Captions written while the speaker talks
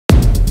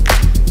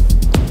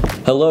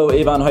Hello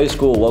Avon High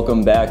School,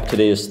 welcome back.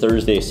 Today is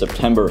Thursday,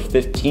 September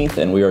 15th,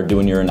 and we are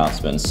doing your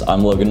announcements.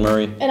 I'm Logan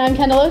Murray. And I'm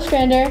Kendall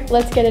Ostrander.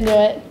 Let's get into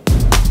it.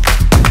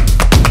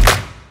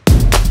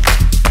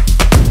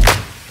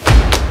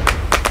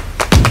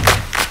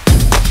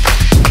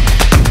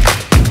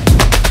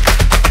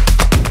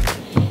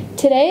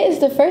 Today is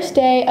the first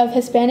day of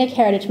Hispanic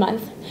Heritage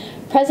Month.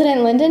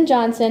 President Lyndon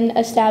Johnson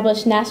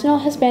established National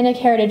Hispanic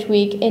Heritage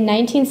Week in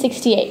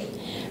 1968.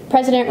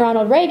 President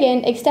Ronald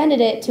Reagan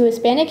extended it to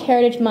Hispanic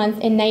Heritage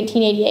Month in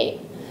 1988.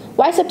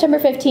 Why September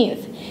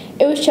 15th?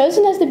 It was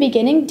chosen as the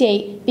beginning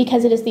date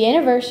because it is the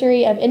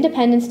anniversary of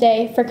Independence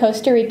Day for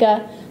Costa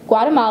Rica,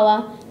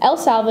 Guatemala, El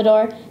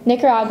Salvador,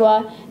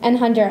 Nicaragua, and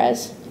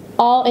Honduras,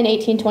 all in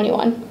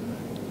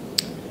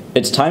 1821.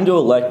 It's time to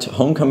elect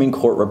homecoming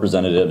court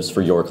representatives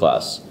for your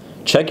class.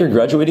 Check your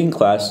graduating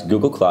class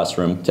Google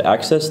Classroom to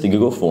access the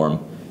Google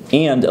form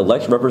and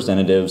elect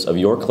representatives of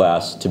your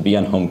class to be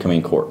on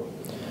homecoming court.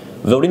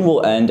 Voting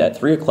will end at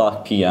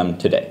 3:00 p.m.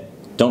 today.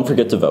 Don't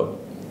forget to vote.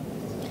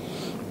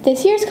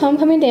 This year's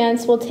homecoming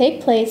dance will take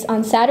place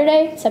on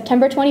Saturday,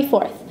 September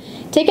 24th.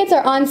 Tickets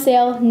are on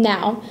sale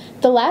now.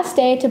 The last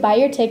day to buy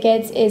your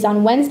tickets is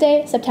on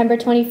Wednesday, September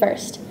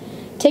 21st.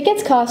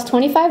 Tickets cost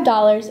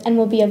 $25 and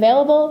will be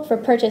available for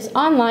purchase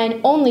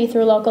online only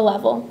through local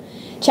level.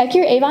 Check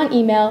your Avon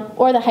email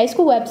or the high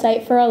school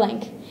website for a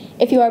link.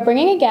 If you are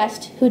bringing a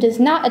guest who does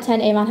not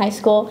attend Avon High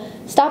School,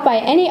 stop by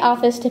any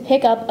office to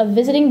pick up a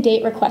visiting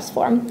date request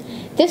form.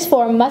 This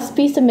form must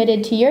be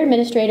submitted to your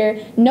administrator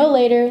no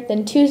later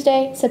than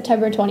Tuesday,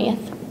 September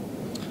 20th.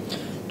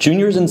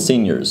 Juniors and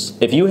seniors,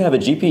 if you have a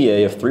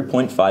GPA of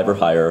 3.5 or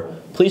higher,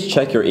 please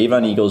check your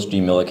Avon Eagles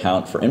Gmail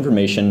account for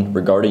information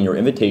regarding your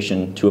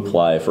invitation to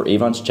apply for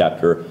Avon's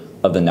chapter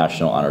of the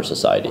National Honor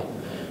Society.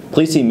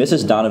 Please see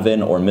Mrs.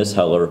 Donovan or Ms.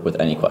 Heller with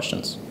any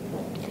questions.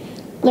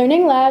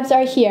 Learning labs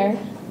are here.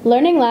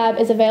 Learning Lab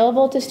is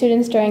available to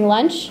students during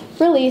lunch,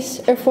 release,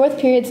 or fourth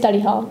period study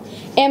hall,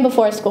 and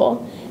before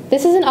school.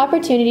 This is an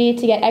opportunity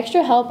to get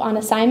extra help on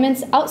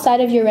assignments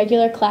outside of your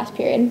regular class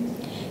period.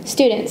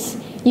 Students,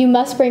 you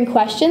must bring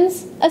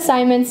questions,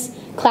 assignments,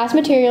 class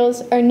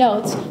materials, or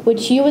notes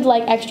which you would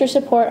like extra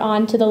support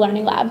on to the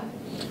Learning Lab.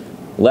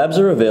 Labs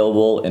are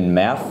available in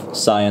math,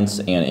 science,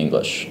 and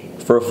English.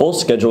 For a full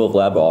schedule of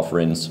lab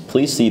offerings,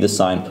 please see the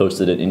sign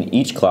posted in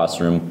each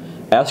classroom,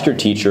 ask your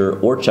teacher,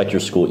 or check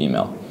your school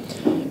email.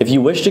 If you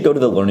wish to go to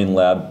the Learning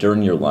Lab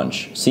during your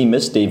lunch, see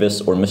Ms.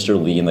 Davis or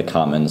Mr. Lee in the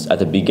Commons at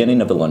the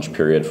beginning of the lunch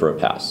period for a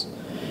pass.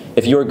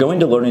 If you are going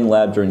to Learning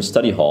Lab during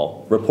study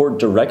hall, report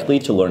directly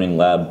to Learning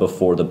Lab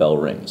before the bell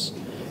rings.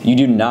 You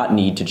do not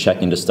need to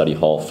check into study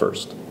hall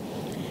first.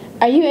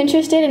 Are you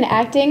interested in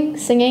acting,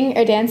 singing,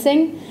 or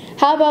dancing?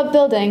 How about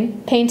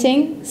building,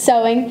 painting,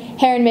 sewing,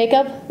 hair and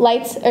makeup,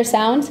 lights, or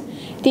sound?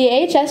 The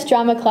AHS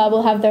Drama Club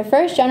will have their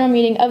first general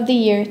meeting of the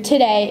year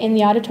today in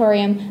the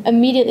auditorium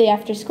immediately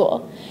after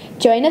school.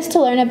 Join us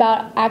to learn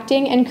about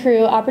acting and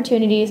crew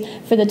opportunities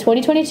for the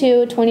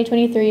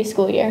 2022-2023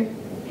 school year.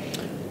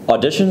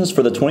 Auditions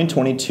for the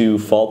 2022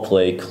 fall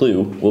play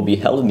Clue will be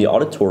held in the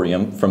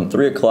auditorium from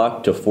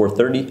 3:00 to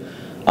 4:30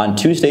 on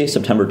Tuesday,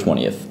 September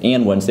 20th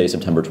and Wednesday,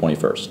 September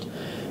 21st.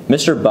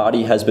 Mr.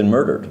 Body has been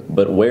murdered,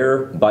 but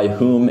where, by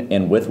whom,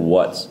 and with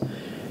what?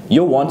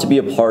 You'll want to be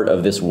a part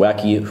of this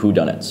wacky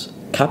whodunit.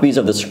 Copies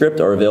of the script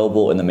are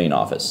available in the main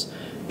office.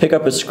 Pick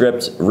up a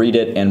script, read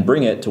it, and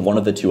bring it to one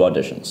of the two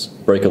auditions.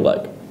 Break a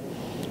leg.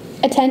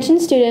 Attention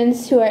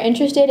students who are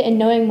interested in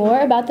knowing more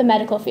about the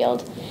medical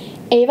field.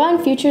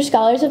 Avon Future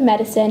Scholars of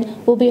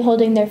Medicine will be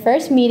holding their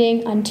first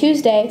meeting on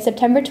Tuesday,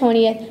 September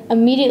 20th,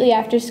 immediately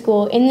after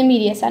school in the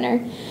Media Center.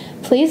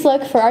 Please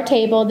look for our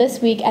table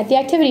this week at the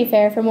activity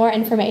fair for more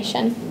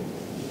information.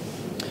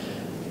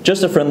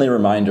 Just a friendly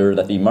reminder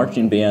that the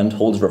marching band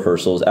holds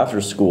rehearsals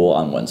after school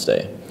on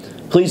Wednesday.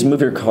 Please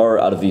move your car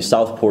out of the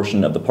south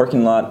portion of the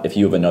parking lot if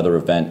you have another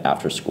event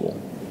after school.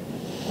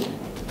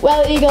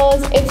 Well,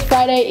 Eagles, it's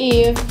Friday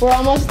Eve. We're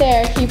almost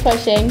there. Keep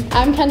pushing.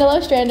 I'm Kendall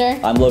Ostrander.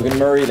 I'm Logan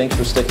Murray. Thanks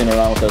for sticking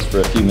around with us for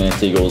a few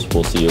minutes, Eagles.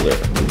 We'll see you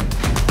later.